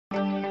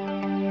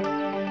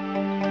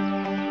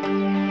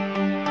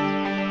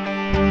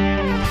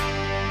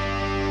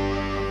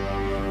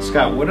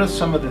Scott, what are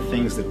some of the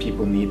things that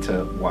people need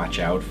to watch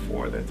out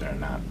for that they're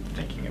not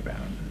thinking about?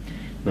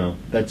 No,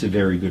 that's a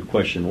very good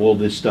question. All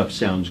this stuff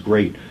sounds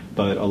great,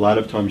 but a lot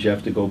of times you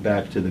have to go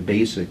back to the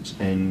basics.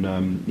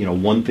 And you know,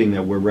 one thing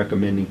that we're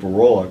recommending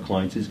for all our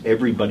clients is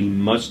everybody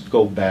must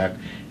go back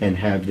and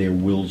have their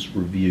wills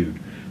reviewed,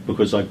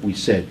 because like we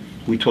said,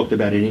 we talked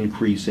about an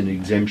increase in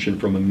exemption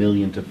from $1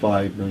 million to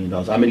 $5 million.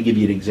 I'm going to give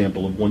you an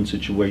example of one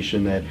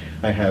situation that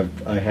I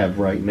have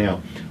right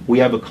now. We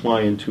have a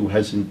client who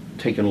hasn't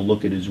taken a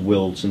look at his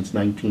will since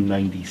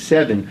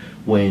 1997,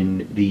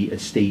 when the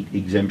estate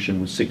exemption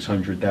was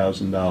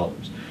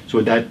 $600,000. So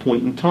at that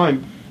point in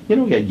time, you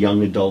know, he had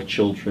young adult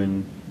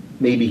children.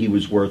 Maybe he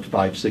was worth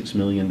 $5–6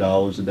 million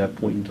at that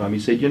point in time. He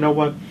said, you know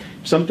what,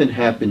 if something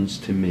happens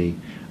to me,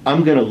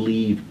 I'm going to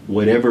leave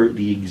whatever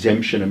the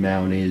exemption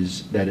amount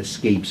is that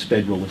escapes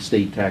federal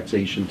estate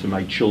taxation to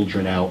my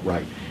children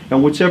outright.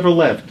 And what's ever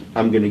left,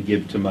 I'm going to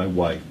give to my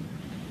wife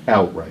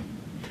outright.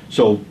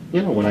 So,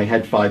 you know, when I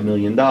had $5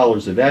 million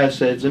of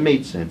assets, it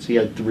made sense. He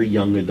had 3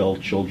 young adult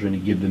children, to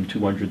give them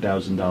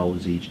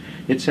 $200,000 each.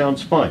 It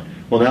sounds fine.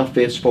 Well, now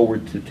fast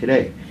forward to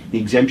today. The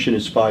exemption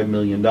is $5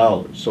 million.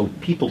 So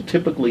people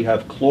typically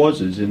have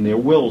clauses in their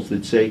wills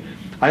that say,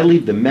 I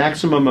leave the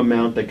maximum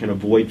amount that can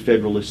avoid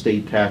federal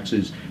estate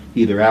taxes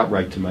either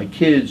outright to my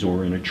kids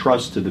or in a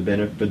trust to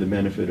for the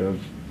benefit of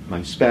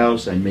my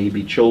spouse and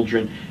maybe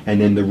children, and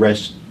then the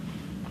rest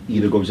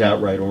either goes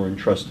outright or in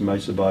trust to my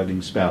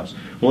surviving spouse.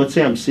 Well, let's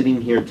say I'm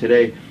sitting here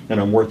today and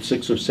I'm worth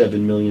 $6 or $7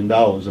 million,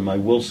 and my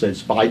will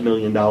says $5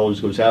 million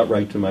goes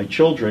outright to my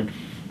children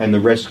and the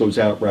rest goes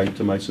outright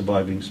to my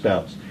surviving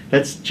spouse.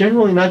 That's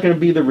generally not going to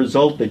be the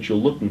result that you're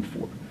looking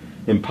for,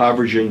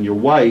 impoverishing your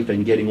wife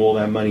and getting all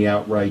that money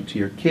outright to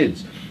your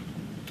kids.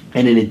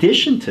 And in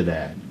addition to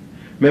that,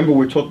 remember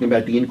we're talking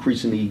about the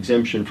increase in the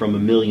exemption from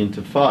 $1 million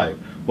to $5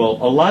 million. Well,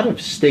 a lot of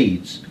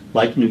states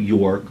like New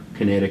York,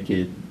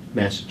 Connecticut,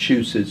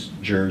 Massachusetts,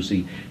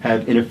 Jersey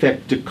have in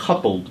effect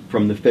decoupled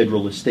from the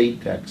federal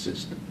estate tax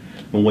system.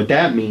 And what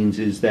that means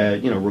is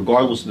that, you know,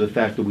 regardless of the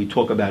fact that we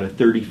talk about a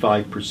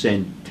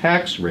 35%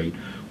 tax rate,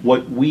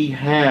 what we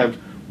have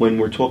when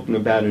we're talking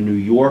about a New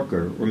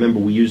Yorker, remember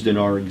we used in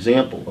our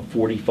example a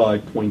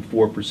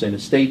 45.4%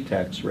 estate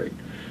tax rate.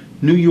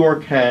 New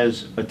York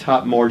has a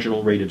top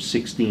marginal rate of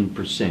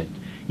 16%.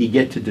 You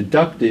get to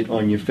deduct it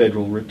on your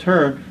federal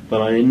return,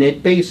 but on a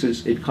net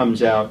basis it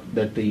comes out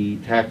that the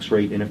tax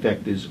rate in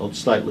effect is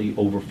slightly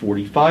over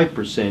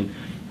 45%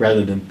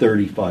 rather than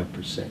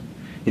 35%.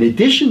 In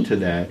addition to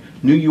that,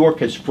 New York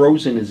has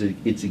frozen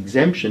its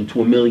exemption to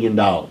 $1 million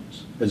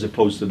as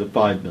opposed to the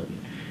 $5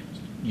 million,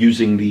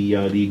 using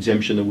the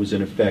exemption that was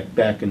in effect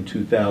back in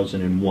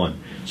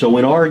 2001. So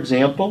in our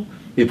example,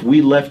 if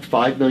we left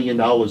 $5 million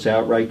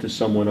outright to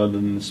someone other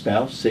than the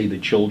spouse, say the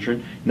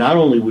children, not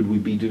only would we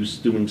be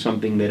doing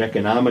something that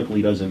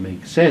economically doesn't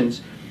make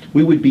sense,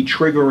 we would be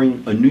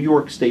triggering a New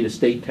York State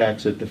estate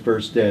tax at the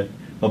first death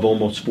of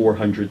almost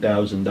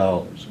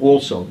 $400,000.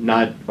 Also,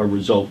 not a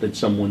result that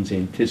someone's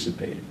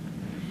anticipated.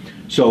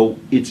 So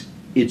it's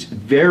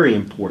very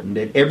important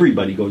that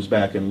everybody goes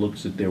back and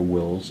looks at their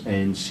wills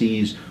and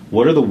sees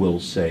what do the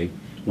wills say,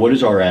 what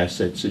is our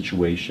asset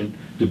situation,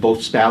 do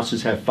both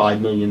spouses have $5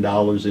 million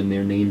in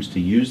their names to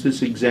use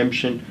this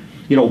exemption.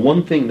 You know,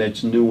 one thing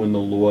that's new in the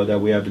law that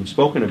we haven't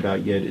spoken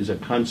about yet is a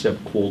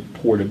concept called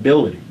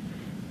portability.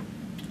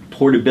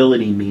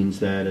 Portability means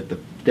that at the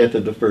death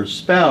of the first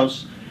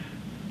spouse,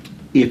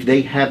 if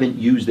they haven't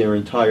used their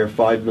entire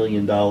 $5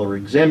 million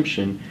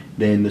exemption,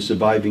 then the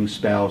surviving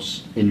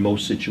spouse in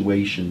most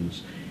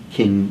situations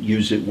can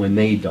use it when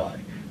they die.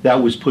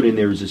 That was put in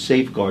there as a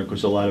safeguard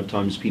because a lot of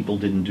times people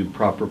didn't do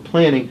proper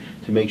planning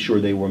to make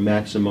sure they were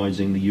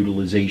maximizing the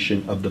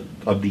utilization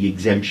of the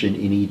exemption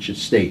in each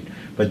estate.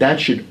 But that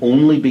should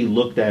only be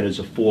looked at as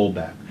a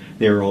fallback.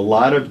 There are a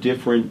lot of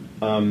different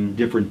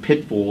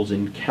pitfalls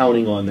in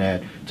counting on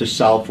that to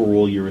solve for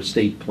all your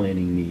estate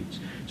planning needs.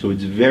 So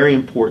it's very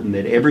important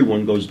that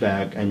everyone goes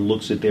back and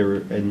looks at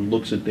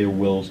their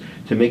wills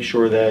to make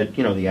sure that,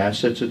 you know, the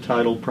assets are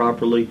titled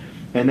properly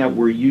and that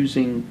we're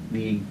using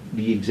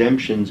the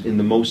exemptions in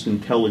the most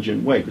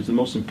intelligent way. Because the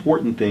most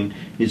important thing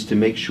is to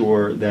make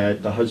sure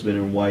that the husband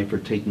and wife are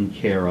taken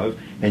care of,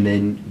 and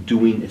then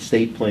doing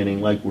estate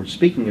planning like we're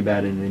speaking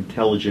about in an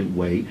intelligent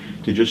way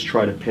to just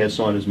try to pass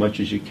on as much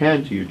as you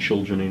can to your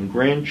children and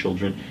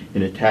grandchildren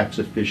in a tax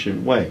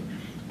efficient way.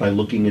 By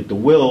looking at the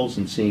wills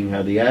and seeing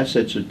how the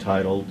assets are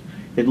titled,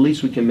 at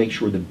least we can make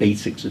sure the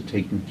basics are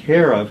taken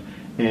care of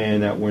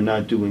and that we're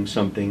not doing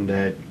something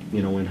that,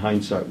 you know, in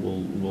hindsight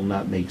will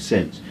not make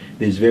sense.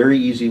 There's very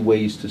easy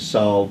ways to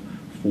solve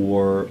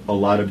for a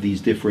lot of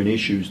these different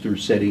issues through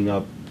setting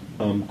up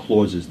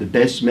clauses. The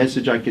best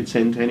message I could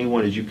send to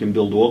anyone is you can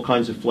build all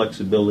kinds of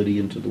flexibility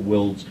into the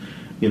wills,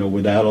 you know,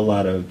 without a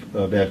lot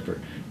of effort.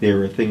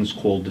 There are things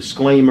called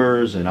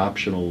disclaimers and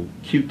optional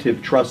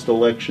Q-tip trust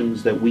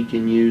elections that we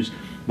can use.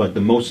 But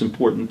the most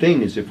important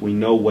thing is if we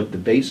know what the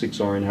basics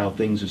are and how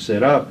things are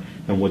set up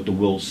and what the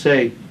wills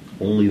say,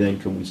 only then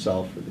can we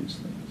solve for these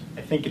things.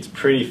 I think it's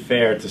pretty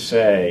fair to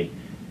say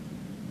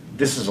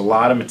this is a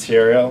lot of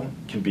material,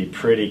 can be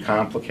pretty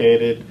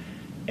complicated,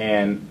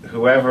 and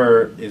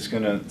whoever is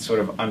going to sort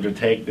of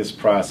undertake this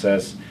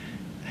process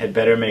had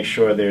better make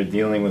sure they're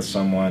dealing with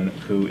someone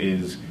who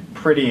is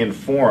pretty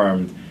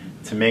informed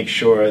to make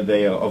sure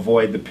they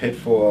avoid the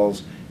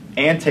pitfalls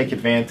and take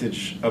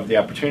advantage of the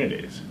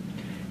opportunities.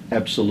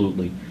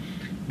 Absolutely.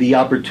 The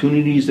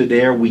opportunities are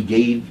there. We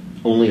gave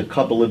only a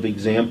couple of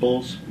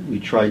examples. We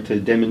tried to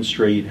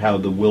demonstrate how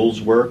the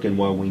wills work and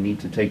why we need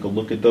to take a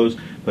look at those.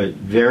 But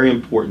very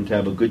important to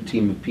have a good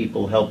team of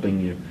people helping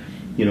you.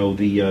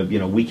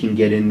 We can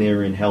get in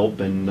there and help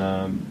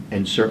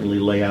and certainly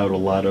lay out a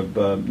lot of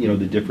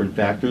the different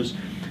factors,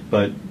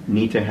 but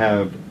need to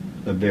have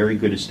a very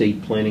good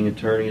estate planning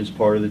attorney as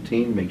part of the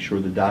team. Make sure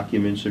the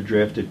documents are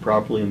drafted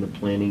properly and the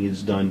planning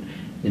is done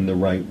in the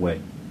right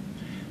way.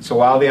 So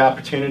while the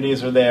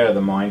opportunities are there, the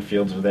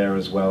minefields are there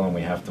as well, and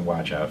we have to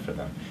watch out for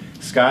them.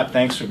 Scott,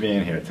 thanks for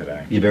being here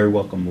today. You're very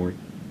welcome, Maury.